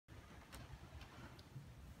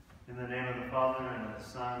In the name of the Father, and of the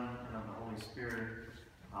Son, and of the Holy Spirit.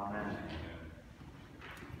 Amen.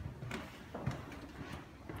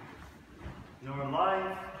 Your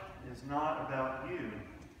life is not about you.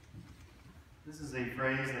 This is a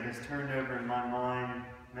phrase that has turned over in my mind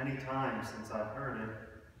many times since I've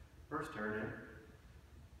first heard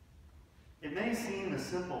it. It may seem a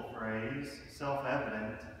simple phrase,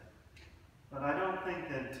 self-evident, but I don't think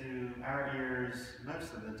that to our ears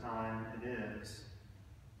most of the time it is.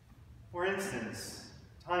 For instance,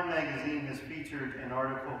 Time magazine has featured an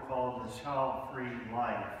article called "The Child-Free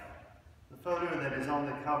Life." The photo that is on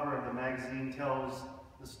the cover of the magazine tells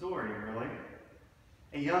the story, really.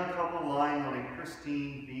 A young couple lying on a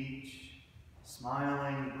pristine beach,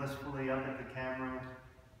 smiling blissfully up at the camera,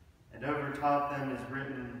 and over top them is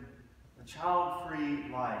written, "A child-free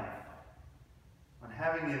life," when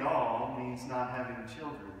having it all means not having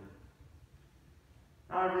children.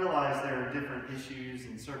 Now, I realize there are different issues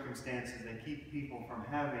and circumstances that keep people from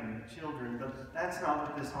having children, but that's not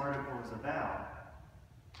what this article is about.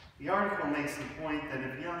 The article makes the point that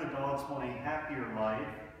if young adults want a happier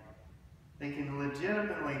life, they can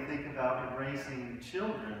legitimately think about erasing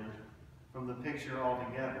children from the picture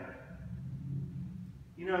altogether.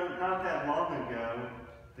 You know, not that long ago,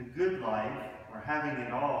 the good life, or having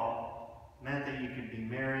it all, meant that you could be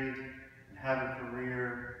married and have a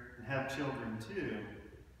career and have children too.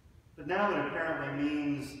 But now it apparently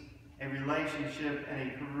means a relationship and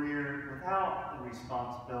a career without the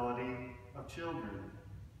responsibility of children.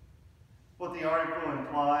 What the article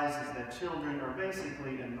implies is that children are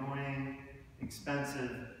basically annoying,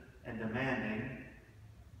 expensive, and demanding,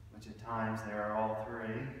 which at times they are all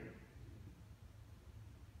three.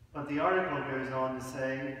 But the article goes on to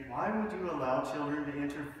say, why would you allow children to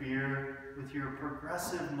interfere with your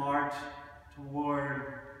progressive march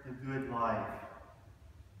toward the good life?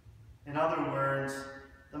 In other words,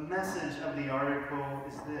 the message of the article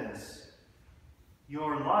is this: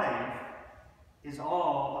 your life is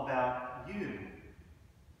all about you.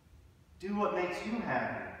 Do what makes you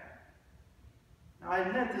happy. Now, I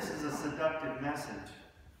admit this is a seductive message.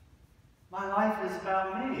 My life is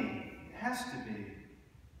about me. It has to be.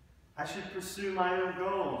 I should pursue my own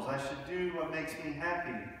goals. I should do what makes me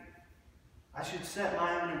happy. I should set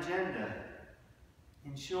my own agenda.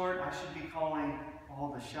 In short, I should be calling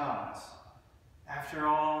all the shots. After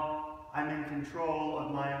all, I'm in control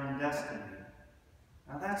of my own destiny.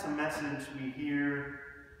 Now, that's a message we hear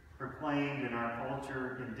proclaimed in our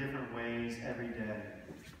culture in different ways every day.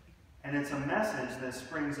 And it's a message that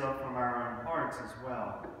springs up from our own hearts as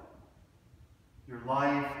well. Your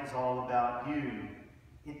life is all about you.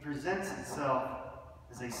 It presents itself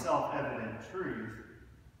as a self-evident truth,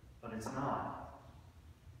 but it's not.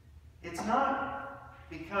 It's not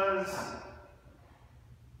because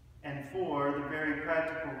and for the very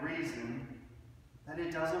practical reason that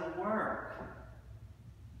it doesn't work.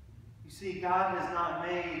 You see, God has not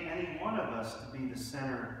made any one of us to be the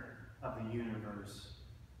center of the universe.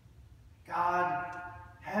 God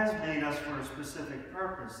has made us for a specific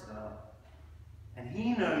purpose, though. And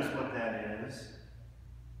He knows what that is.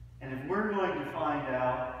 And if we're going to find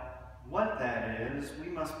out what that is, we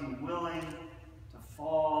must be willing to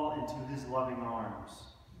fall into His loving arms.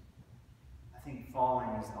 I think falling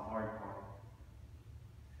is the hard part.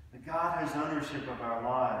 But God has ownership of our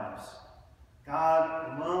lives.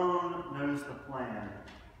 God alone knows the plan.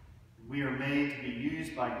 We are made to be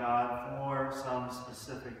used by God for some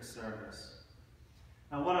specific service.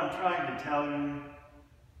 Now, what I'm trying to tell you,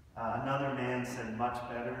 another man said much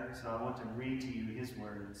better, so I want to read to you his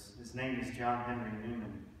words. His name is John Henry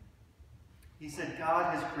Newman. He said,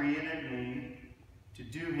 God has created me to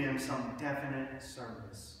do Him some definite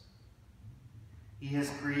service. He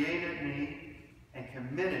has created me and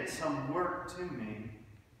committed some work to me,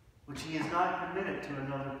 which He has not committed to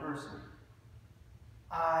another person.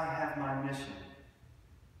 I have my mission.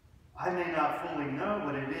 I may not fully know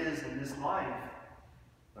what it is in this life,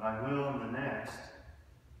 but I will in the next.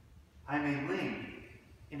 I may link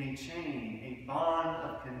in a chain, a bond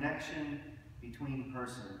of connection between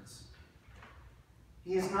persons.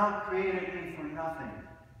 He has not created me for nothing.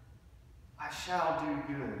 I shall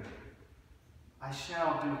do good. I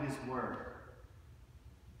shall do His work.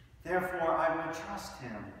 Therefore, I will trust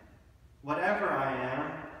Him. Whatever I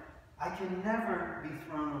am, I can never be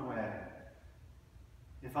thrown away.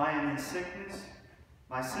 If I am in sickness,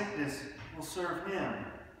 my sickness will serve Him.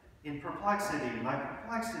 In perplexity, my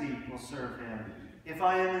perplexity will serve Him. If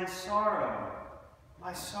I am in sorrow,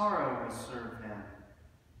 my sorrow will serve Him.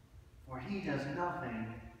 For He does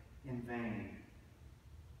nothing in vain.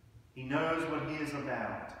 He knows what He is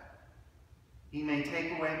about. He may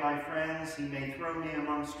take away my friends. He may throw me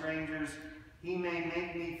among strangers. He may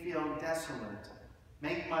make me feel desolate,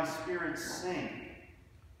 make my spirit sink.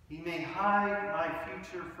 He may hide my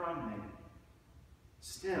future from me.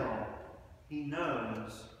 Still, he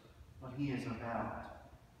knows what he is about.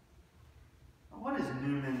 What is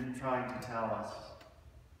Newman trying to tell us?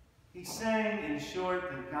 He's saying, in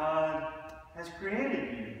short, that God has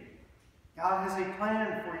created you. God has a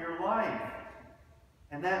plan for your life.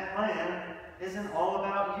 And that plan isn't all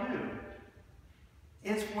about you.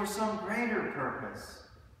 It's for some greater purpose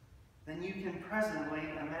than you can presently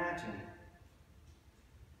imagine.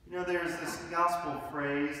 You know, there's this gospel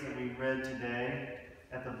phrase that we read today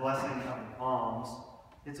at the Blessing of the Palms.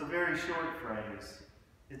 It's a very short phrase.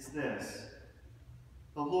 It's this: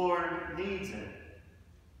 the Lord needs it.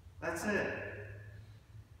 That's it.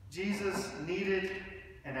 Jesus needed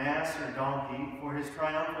an ass or donkey for his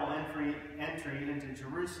triumphal entry into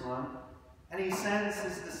Jerusalem, and he sends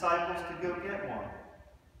his disciples to go get one.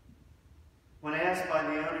 When asked by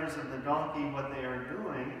the owners of the donkey what they are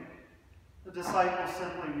doing, the disciples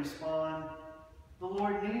simply respond, "The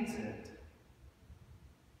Lord needs it."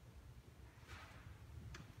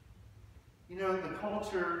 You know, the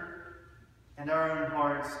culture and our own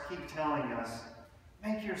hearts keep telling us,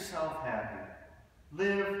 make yourself happy.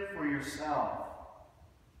 Live for yourself.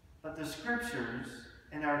 But the Scriptures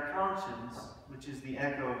and our conscience, which is the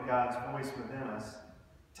echo of God's voice within us,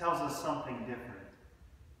 tells us something different.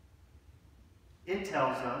 It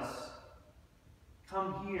tells us,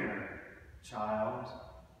 come here, child,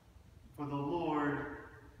 for the Lord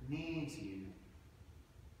needs you.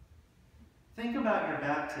 Think about your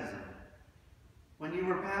baptism. When you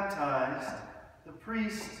were baptized, the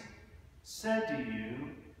priest said to you,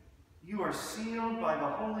 you are sealed by the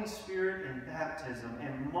Holy Spirit in baptism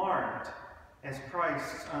and marked as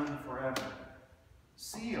Christ's own forever.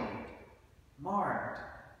 Sealed, marked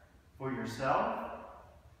for yourself,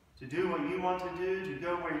 to do what you want to do, to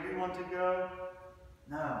go where you want to go.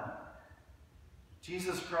 No.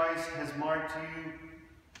 Jesus Christ has marked you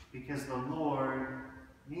because the Lord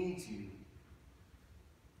needs you.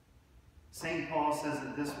 St. Paul says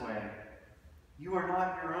it this way: you are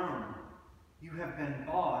not your own. You have been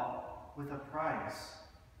bought with a price.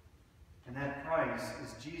 And that price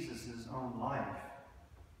is Jesus' own life.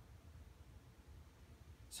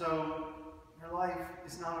 So, your life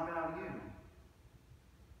is not about you.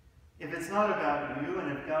 If it's not about you,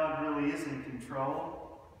 and if God really is in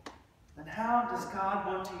control, then how does God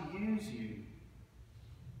want to use you?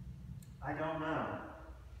 I don't know.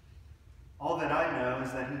 All that I know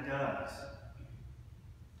is that he does.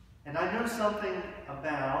 And I know something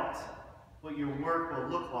about what your work will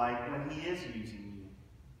look like when he is using you.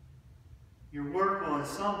 Your work will in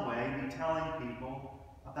some way be telling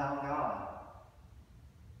people about God.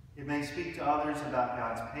 It may speak to others about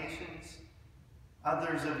God's patience.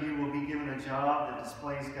 Others of you will be given a job that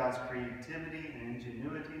displays God's creativity and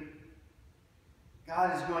ingenuity.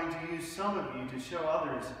 God is going to use some of you to show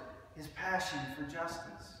others his passion for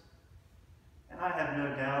justice. And I have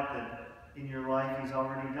no doubt that in your life he's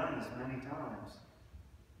already done this many times.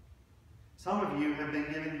 Some of you have been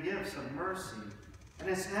given gifts of mercy, and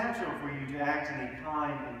it's natural for you to act in a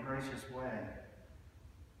kind and gracious way.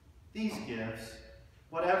 These gifts,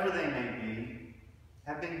 whatever they may be,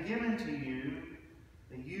 have been given to you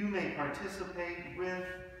that you may participate with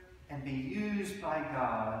and be used by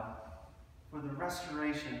God for the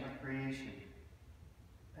restoration of creation.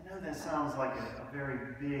 I know that sounds like a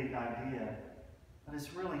very big idea, but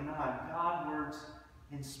it's really not. God works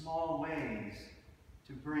in small ways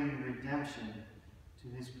to bring redemption to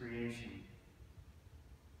his creation.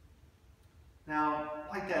 Now,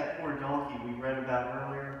 like that poor donkey we read about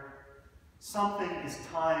earlier, something is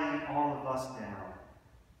tying all of us down.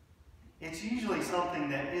 It's usually something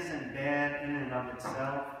that isn't bad in and of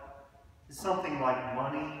itself. It's something like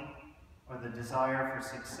money, or the desire for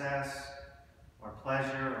success, or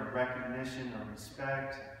pleasure, or recognition, or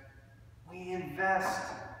respect. We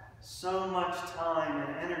invest so much time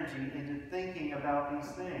and energy into thinking about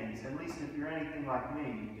these things, at least if you're anything like me,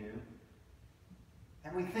 you do.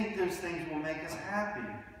 And we think those things will make us happy.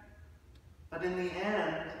 But in the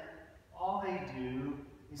end, all they do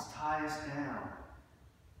is tie us down.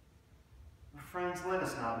 But friends, let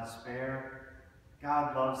us not despair.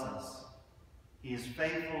 God loves us. He is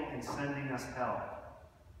faithful in sending us help.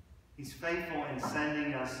 He's faithful in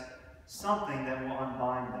sending us something that will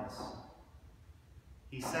unbind us.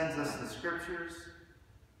 He sends us the Scriptures.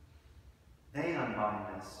 They unbind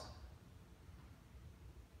us.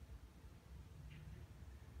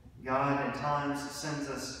 God at times sends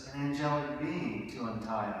us an angelic being to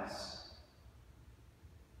untie us.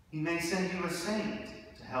 He may send you a saint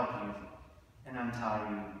to help you and untie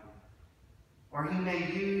you. Or he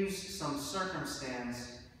may use some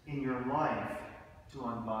circumstance in your life to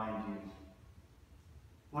unbind you.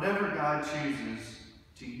 Whatever God chooses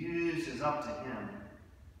to use is up to him.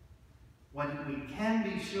 What we can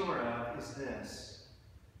be sure of is this,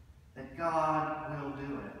 that God will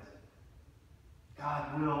do it.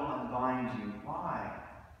 God will unbind you. Why?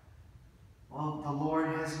 Well, the Lord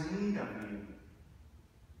has need of you.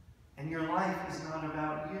 And your life is not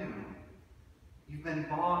about you. You've been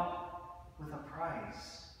bought with a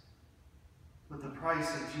price, with the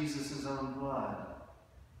price of Jesus' own blood.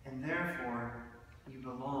 And therefore, you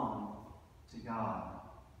belong to God.